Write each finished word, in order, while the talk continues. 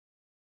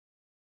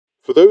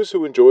For those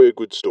who enjoy a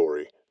good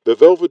story, The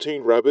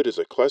Velveteen Rabbit is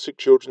a classic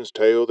children's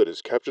tale that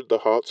has captured the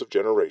hearts of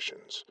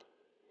generations.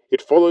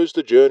 It follows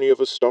the journey of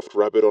a stuffed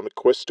rabbit on a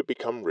quest to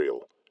become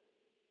real.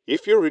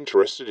 If you're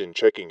interested in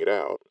checking it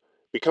out,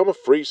 become a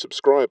free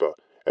subscriber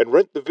and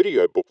rent the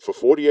video book for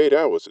 48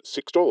 hours at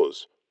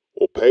 $6,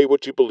 or pay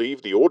what you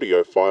believe the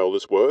audio file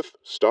is worth,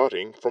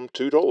 starting from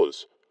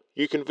 $2.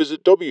 You can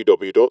visit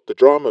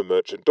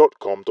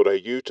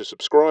www.thedramamerchant.com.au to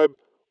subscribe,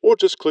 or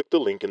just click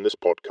the link in this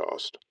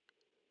podcast.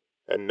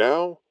 And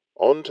now,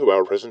 on to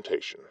our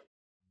presentation.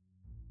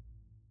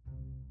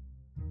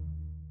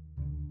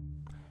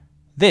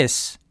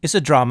 This is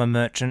a Drama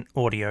Merchant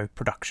audio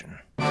production.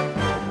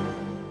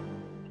 The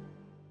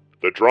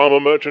Drama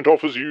Merchant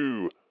offers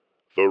you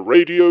the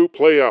Radio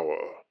Play Hour.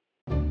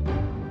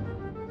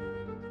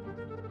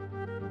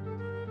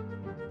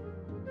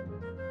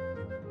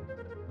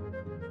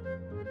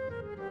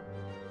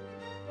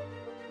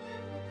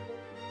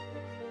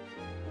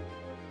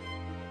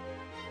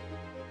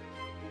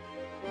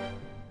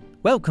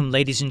 Welcome,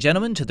 ladies and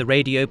gentlemen, to the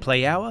Radio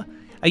Play Hour,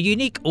 a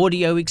unique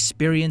audio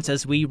experience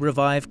as we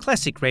revive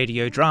classic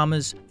radio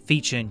dramas,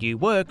 feature new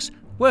works,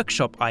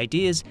 workshop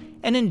ideas,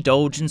 and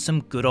indulge in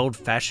some good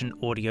old-fashioned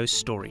audio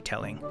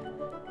storytelling.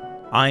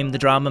 I'm the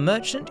Drama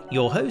Merchant,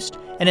 your host,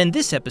 and in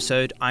this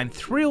episode I'm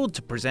thrilled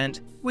to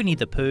present Winnie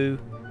the Pooh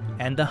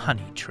and the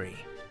Honey Tree.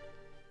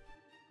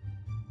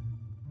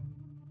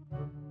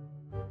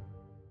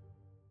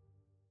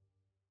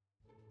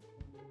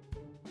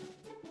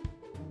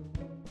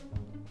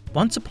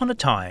 Once upon a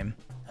time,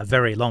 a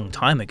very long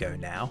time ago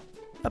now,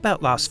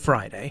 about last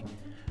Friday,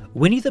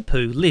 Winnie the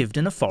Pooh lived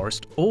in a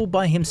forest all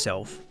by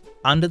himself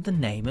under the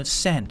name of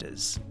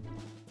Sanders.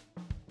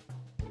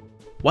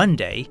 One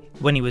day,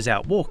 when he was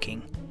out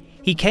walking,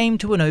 he came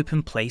to an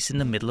open place in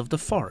the middle of the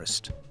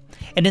forest,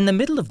 and in the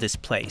middle of this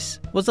place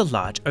was a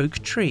large oak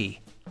tree,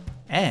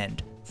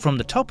 and from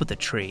the top of the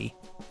tree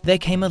there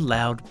came a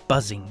loud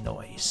buzzing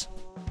noise.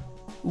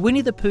 Winnie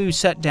the Pooh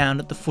sat down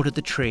at the foot of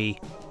the tree,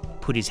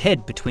 put his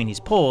head between his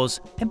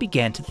paws, and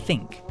began to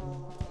think.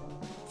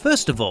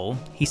 First of all,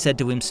 he said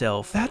to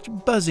himself,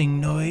 "That buzzing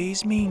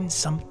noise means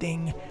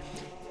something.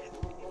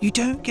 You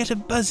don't get a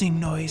buzzing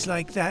noise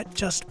like that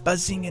just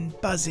buzzing and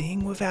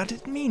buzzing without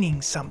it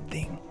meaning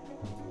something.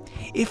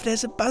 If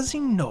there's a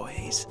buzzing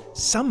noise,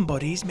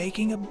 somebody's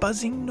making a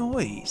buzzing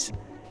noise.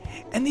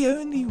 And the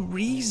only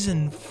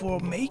reason for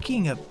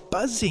making a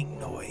buzzing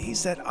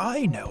noise that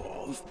I know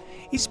of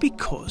is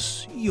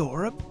because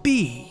you're a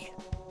bee."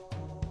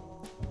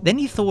 Then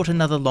he thought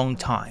another long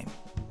time,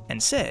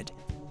 and said,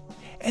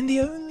 "And the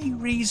only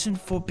reason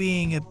for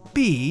being a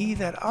bee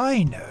that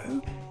I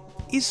know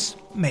is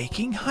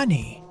making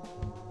honey."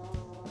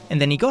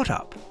 And then he got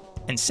up,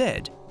 and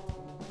said,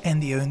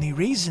 "And the only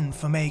reason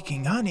for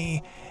making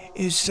honey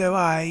is so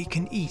I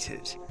can eat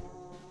it."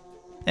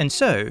 And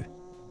so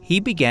he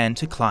began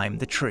to climb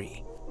the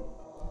tree.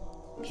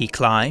 He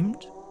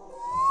climbed,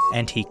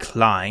 and he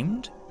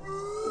climbed,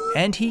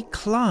 and he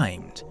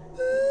climbed.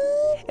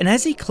 And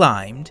as he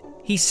climbed,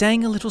 he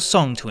sang a little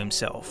song to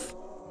himself.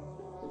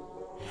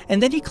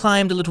 And then he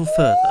climbed a little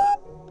further,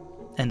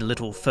 and a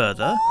little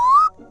further,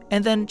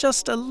 and then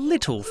just a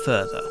little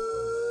further.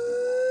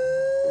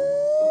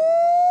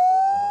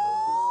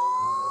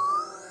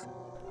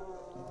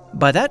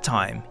 By that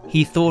time,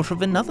 he thought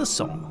of another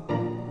song.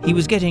 He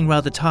was getting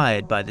rather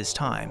tired by this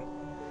time,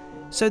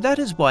 so that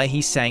is why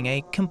he sang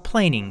a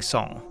complaining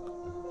song.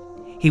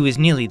 He was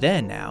nearly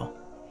there now,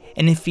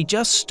 and if he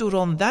just stood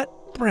on that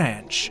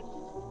branch...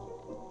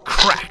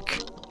 Crack!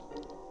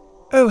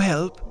 "Oh,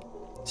 help,"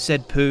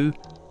 said Pooh,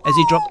 as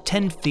he dropped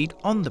 10 feet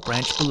on the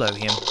branch below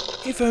him.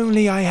 "If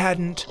only I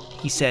hadn't,"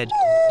 he said,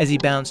 as he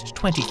bounced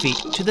 20 feet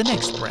to the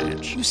next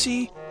branch. "You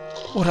see,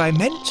 what I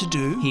meant to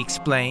do," he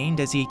explained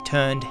as he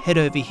turned head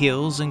over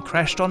heels and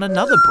crashed on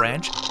another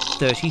branch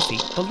 30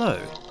 feet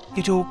below.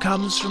 "It all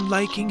comes from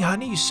liking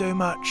honey so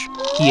much,"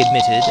 he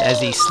admitted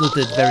as he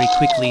slithered very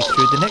quickly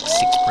through the next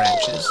 6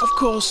 branches. "Of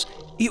course,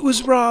 it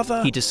was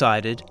rather," he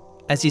decided,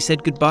 as he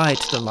said goodbye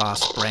to the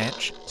last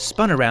branch,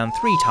 spun around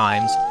 3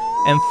 times,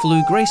 and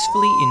flew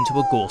gracefully into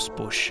a gorse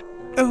bush.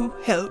 "Oh,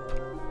 help."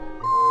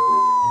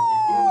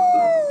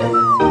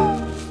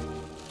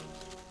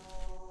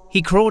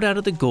 He crawled out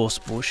of the gorse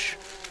bush,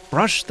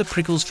 brushed the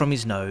prickles from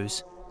his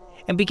nose,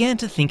 and began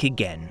to think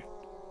again.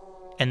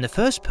 And the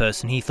first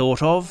person he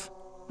thought of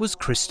was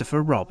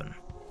Christopher Robin.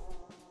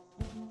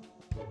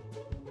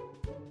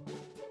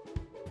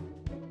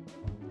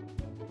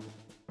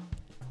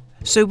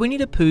 So Winnie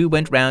the Pooh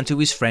went round to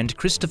his friend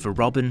Christopher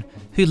Robin,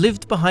 who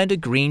lived behind a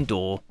green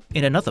door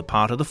in another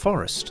part of the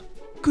forest.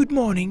 "Good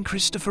morning,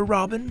 Christopher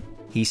Robin,"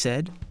 he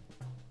said.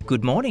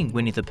 "Good morning,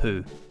 Winnie the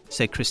Pooh,"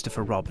 said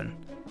Christopher Robin.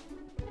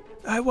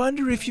 "I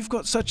wonder if you've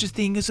got such a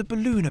thing as a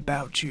balloon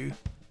about you."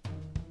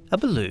 "A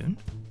balloon?"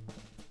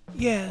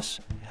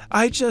 "Yes.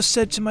 I just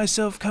said to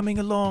myself coming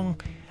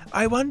along,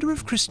 I wonder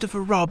if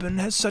Christopher Robin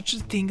has such a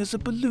thing as a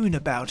balloon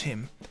about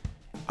him.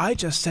 I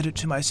just said it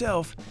to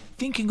myself,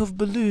 thinking of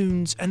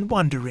balloons and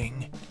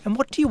wondering." "And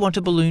what do you want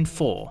a balloon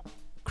for?"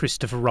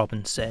 Christopher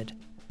Robin said.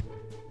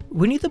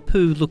 Winnie the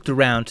Pooh looked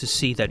around to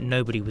see that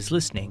nobody was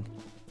listening,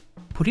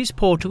 put his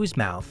paw to his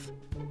mouth,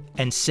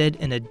 and said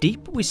in a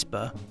deep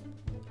whisper,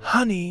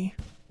 "Honey."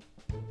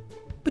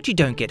 "But you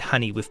don't get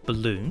honey with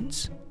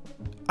balloons."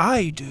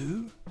 "I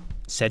do,"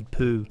 said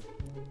Pooh.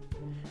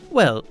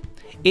 Well,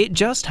 it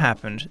just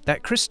happened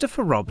that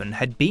Christopher Robin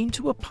had been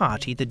to a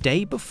party the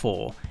day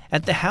before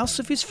at the house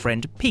of his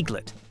friend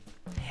Piglet,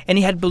 and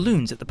he had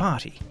balloons at the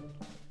party.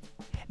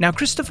 Now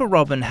Christopher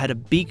Robin had a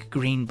big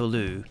green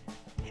balloon,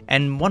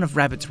 and one of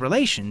Rabbit's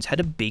relations had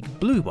a big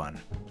blue one,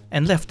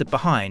 and left it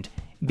behind,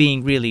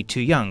 being really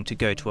too young to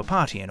go to a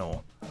party and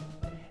all.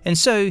 And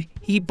so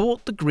he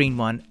brought the green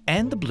one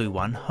and the blue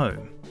one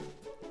home.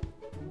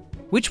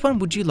 "Which one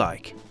would you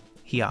like?"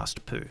 he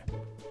asked Pooh.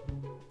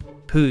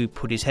 Pooh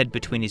put his head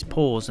between his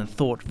paws and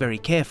thought very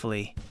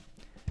carefully.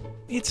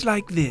 "It's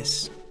like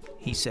this,"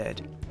 he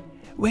said.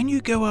 "When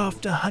you go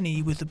after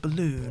honey with a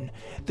balloon,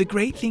 the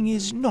great thing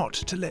is not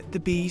to let the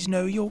bees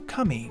know you're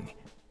coming.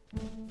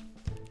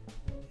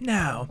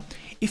 Now,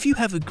 if you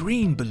have a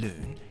green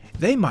balloon,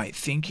 they might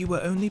think you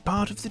were only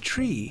part of the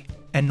tree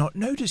and not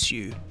notice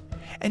you.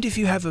 And if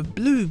you have a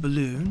blue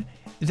balloon,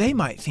 they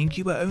might think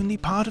you were only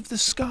part of the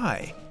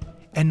sky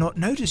and not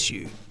notice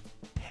you.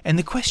 And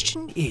the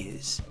question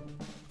is,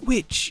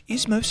 which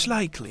is most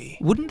likely?"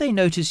 "Wouldn't they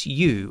notice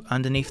you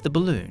underneath the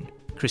balloon?"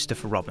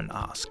 Christopher Robin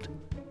asked.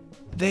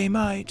 "They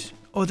might,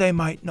 or they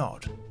might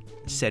not,"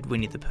 said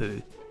Winnie the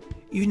Pooh.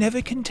 "You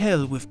never can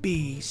tell with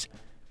bees."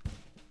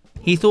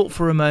 He thought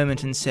for a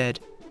moment and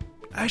said,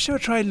 "I shall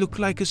try look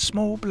like a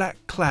small black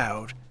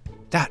cloud.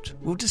 That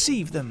will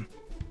deceive them."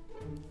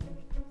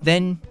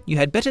 "Then you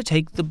had better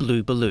take the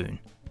blue balloon,"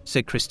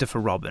 said Christopher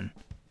Robin.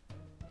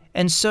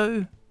 And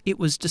so it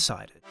was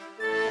decided.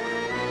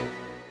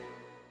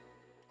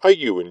 Are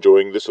you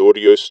enjoying this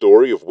audio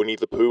story of Winnie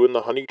the Pooh and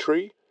the Honey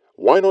Tree?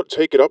 Why not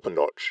take it up a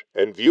notch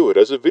and view it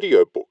as a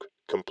video book,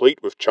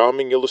 complete with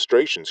charming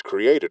illustrations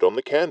created on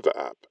the Canva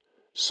app?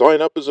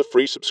 Sign up as a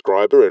free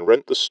subscriber and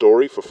rent the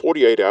story for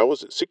 48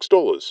 hours at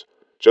 $6,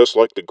 just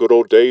like the good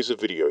old days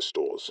of video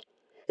stores.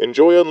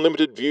 Enjoy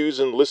unlimited views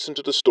and listen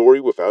to the story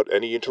without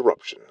any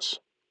interruptions.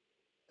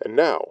 And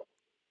now,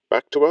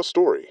 back to our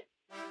story.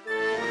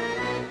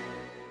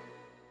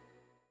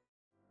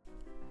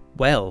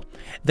 Well,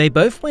 they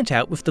both went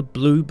out with the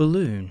blue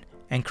balloon,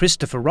 and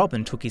Christopher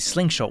Robin took his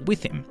slingshot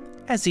with him,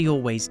 as he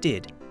always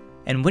did,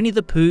 and Winnie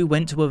the Pooh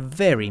went to a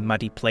very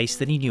muddy place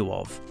that he knew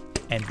of,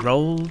 and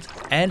rolled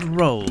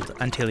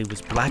until he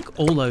was black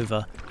all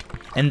over,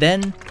 and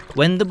then,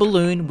 when the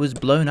balloon was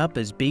blown up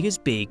as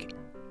big,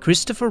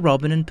 Christopher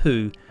Robin and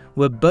Pooh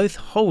were both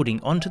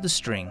holding onto the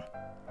string.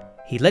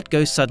 He let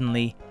go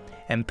suddenly,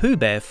 and Pooh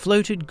Bear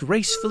floated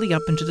gracefully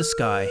up into the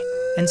sky,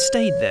 and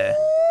stayed there,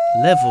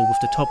 level with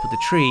the top of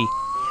the tree,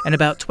 and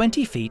about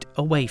 20 feet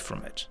away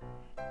from it.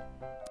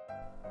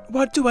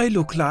 "What do I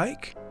look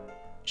like?"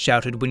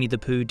 shouted Winnie the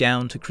Pooh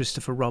down to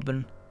Christopher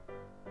Robin.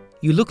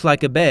 "You look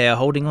like a bear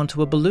holding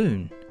onto a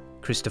balloon,"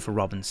 Christopher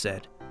Robin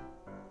said.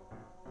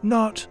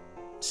 "Not,"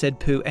 said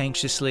Pooh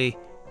anxiously.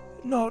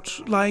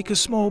 "Not like a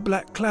small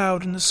black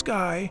cloud in the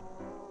sky?"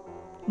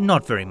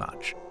 "Not very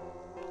much."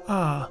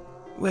 "Ah,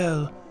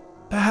 well,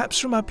 perhaps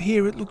from up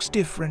here it looks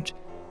different.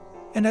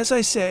 And as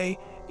I say,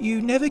 you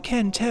never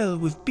can tell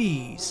with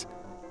bees."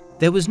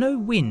 There was no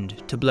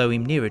wind to blow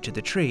him nearer to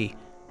the tree,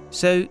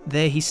 so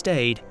there he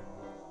stayed.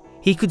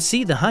 He could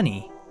see the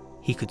honey,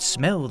 he could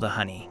smell the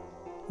honey,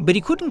 but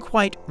he couldn't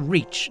quite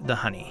reach the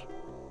honey.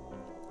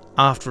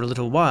 After a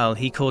little while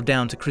he called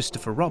down to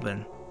Christopher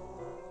Robin.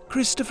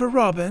 "Christopher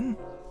Robin,"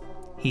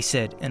 he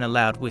said in a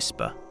loud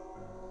whisper.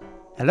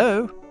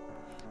 "Hello?"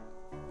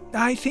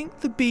 "I think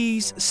the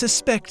bees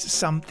suspect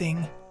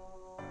something."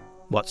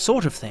 "What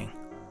sort of thing?"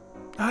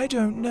 "I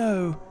don't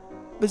know,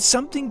 but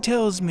something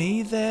tells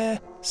me they're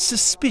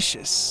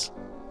suspicious."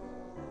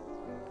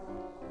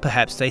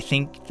 "Perhaps they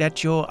think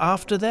that you're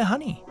after their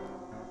honey."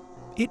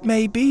 "It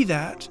may be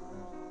that.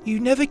 You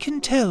never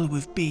can tell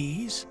with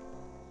bees."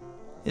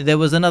 There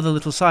was another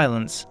little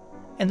silence,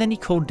 and then he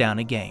called down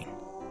again.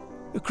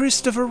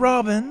 "Christopher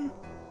Robin?"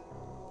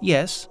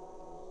 "Yes?"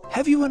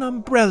 "Have you an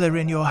umbrella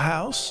in your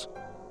house?"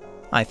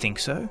 "I think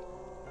so."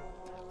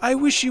 "I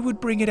wish you would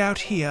bring it out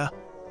here,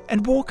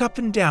 and walk up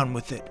and down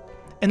with it,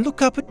 and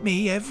look up at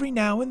me every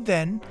now and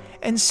then,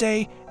 and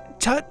say,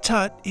 'Tut,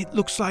 tut, it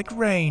looks like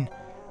rain.'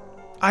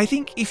 I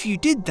think if you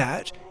did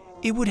that,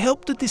 it would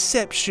help the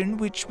deception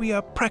which we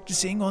are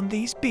practicing on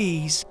these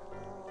bees."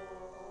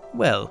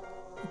 Well,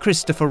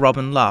 Christopher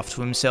Robin laughed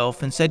to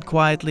himself and said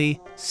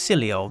quietly,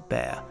 "Silly old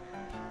bear,"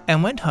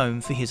 and went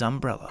home for his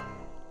umbrella.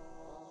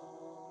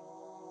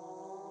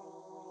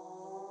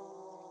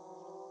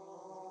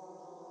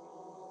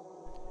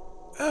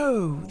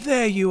 "Oh,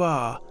 there you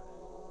are,"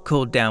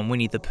 called down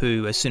Winnie the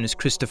Pooh as soon as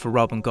Christopher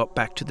Robin got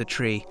back to the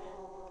tree.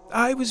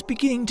 "I was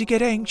beginning to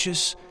get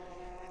anxious.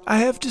 I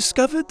have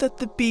discovered that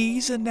the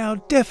bees are now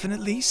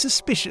definitely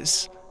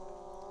suspicious."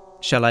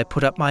 "Shall I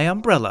put up my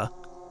umbrella?"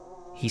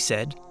 he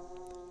said.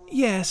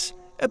 "Yes,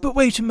 but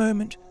wait a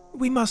moment.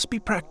 We must be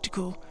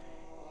practical.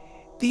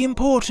 The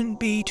important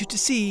bee to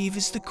deceive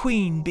is the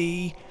queen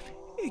bee.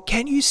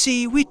 Can you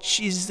see which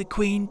is the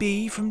queen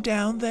bee from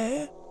down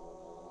there?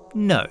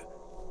 No.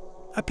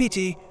 A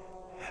pity.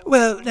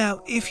 Well,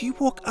 now, if you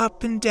walk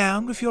up and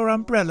down with your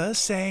umbrella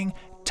saying,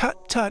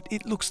 "Tut, tut,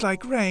 it looks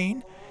like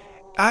rain,"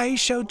 I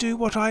shall do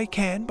what I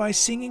can by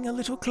singing a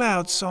little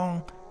cloud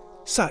song,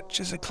 such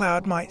as a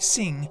cloud might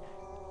sing.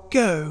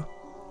 Go.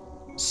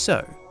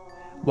 So,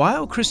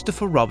 while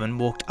Christopher Robin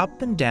walked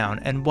up and down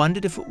and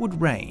wondered if it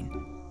would rain,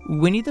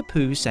 Winnie the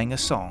Pooh sang a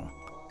song.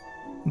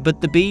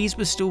 But the bees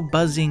were still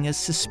buzzing as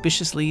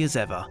suspiciously as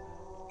ever.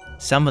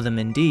 Some of them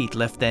indeed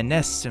left their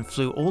nests and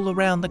flew all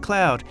around the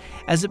cloud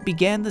as it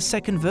began the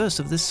second verse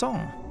of this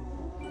song.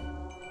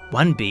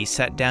 One bee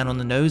sat down on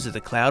the nose of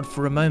the cloud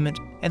for a moment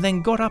and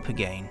then got up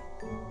again.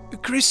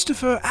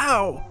 Christopher,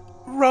 ow!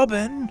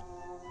 Robin!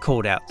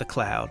 Called out the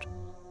cloud.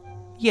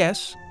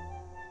 Yes?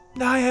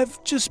 I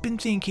have just been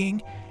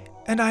thinking,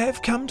 and I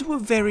have come to a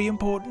very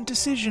important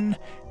decision.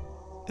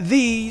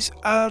 These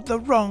are the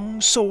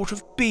wrong sort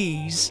of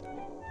bees.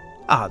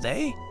 Are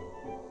they?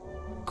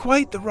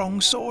 Quite the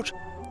wrong sort.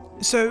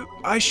 So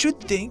I should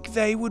think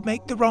they would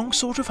make the wrong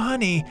sort of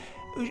honey.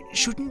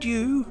 Shouldn't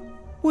you?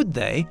 Would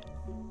they?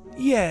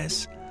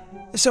 Yes.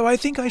 So I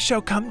think I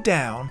shall come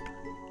down.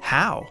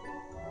 How?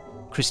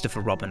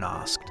 Christopher Robin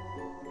asked.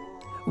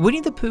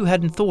 Winnie the Pooh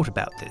hadn't thought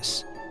about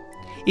this.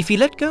 If he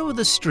let go of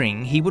the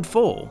string, he would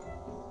fall.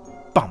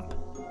 Bump.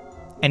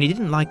 And he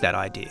didn't like that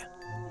idea.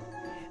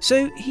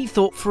 So he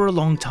thought for a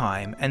long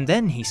time, and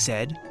then he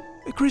said,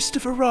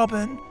 Christopher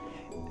Robin,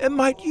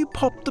 might you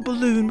pop the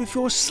balloon with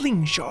your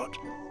slingshot?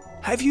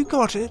 Have you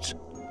got it?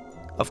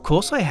 Of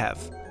course I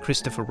have,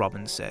 Christopher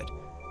Robin said.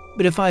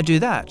 But if I do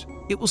that,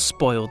 it will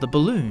spoil the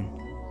balloon,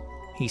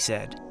 he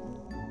said.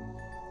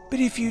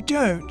 But if you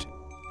don't,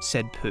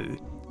 said Pooh,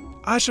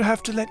 I shall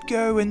have to let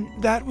go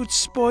and that would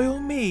spoil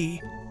me.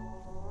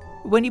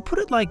 When he put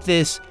it like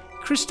this,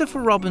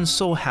 Christopher Robin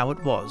saw how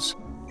it was,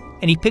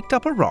 and he picked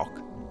up a rock,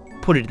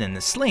 put it in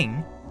the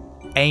sling,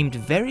 aimed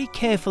very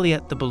carefully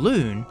at the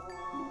balloon,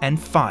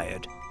 and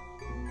fired.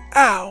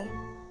 Ow!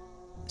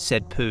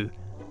 Said Pooh.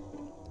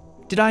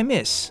 Did I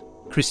miss?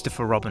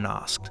 Christopher Robin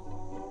asked.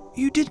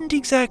 You didn't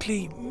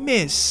exactly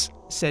miss,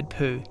 said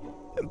Pooh,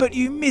 but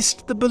you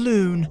missed the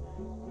balloon.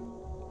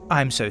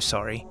 I'm so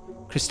sorry,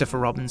 Christopher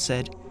Robin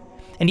said,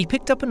 and he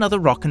picked up another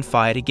rock and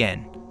fired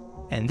again,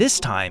 and this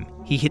time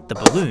he hit the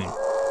balloon,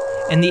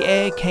 and the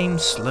air came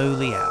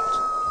slowly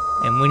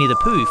out, and Winnie the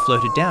Pooh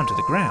floated down to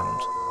the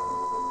ground.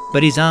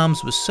 But his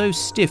arms were so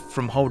stiff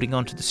from holding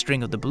onto the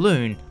string of the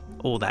balloon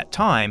all that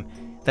time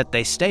that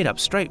they stayed up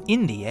straight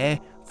in the air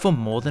for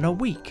more than a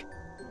week.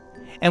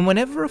 And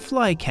whenever a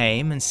fly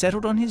came and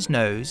settled on his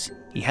nose,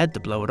 he had to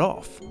blow it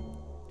off.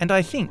 And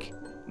I think,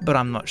 but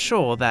I'm not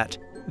sure, that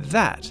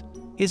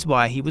is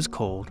why he was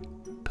called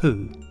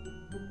Pooh.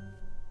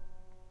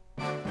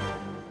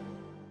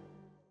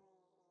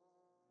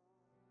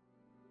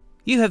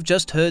 You have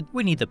just heard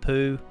Winnie the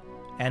Pooh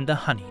and the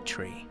Honey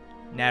Tree,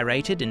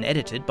 narrated and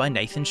edited by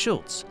Nathan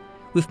Schultz,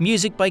 with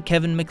music by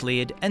Kevin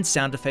MacLeod and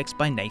sound effects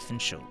by Nathan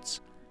Schultz.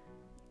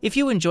 If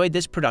you enjoyed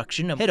this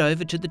production, head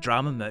over to the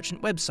Drama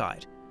Merchant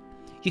website.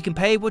 You can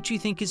pay what you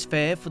think is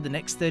fair for the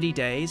next 30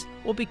 days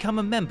or become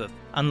a member,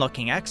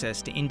 unlocking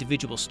access to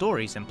individual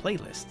stories and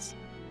playlists.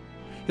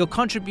 Your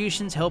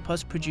contributions help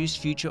us produce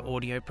future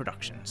audio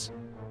productions.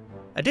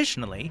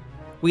 Additionally,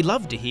 we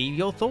love to hear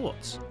your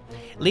thoughts.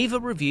 Leave a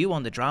review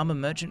on the Drama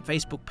Merchant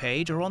Facebook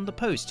page or on the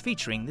post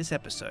featuring this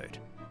episode.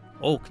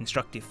 All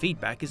constructive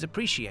feedback is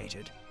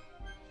appreciated.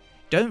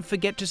 Don't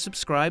forget to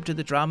subscribe to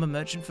the Drama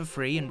Merchant for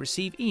free and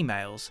receive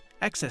emails,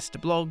 access to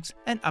blogs,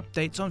 and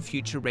updates on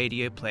future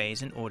radio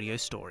plays and audio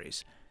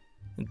stories.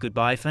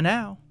 Goodbye for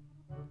now.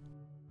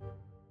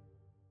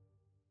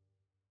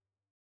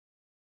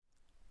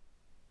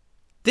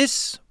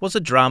 This was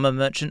a Drama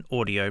Merchant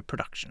audio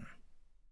production.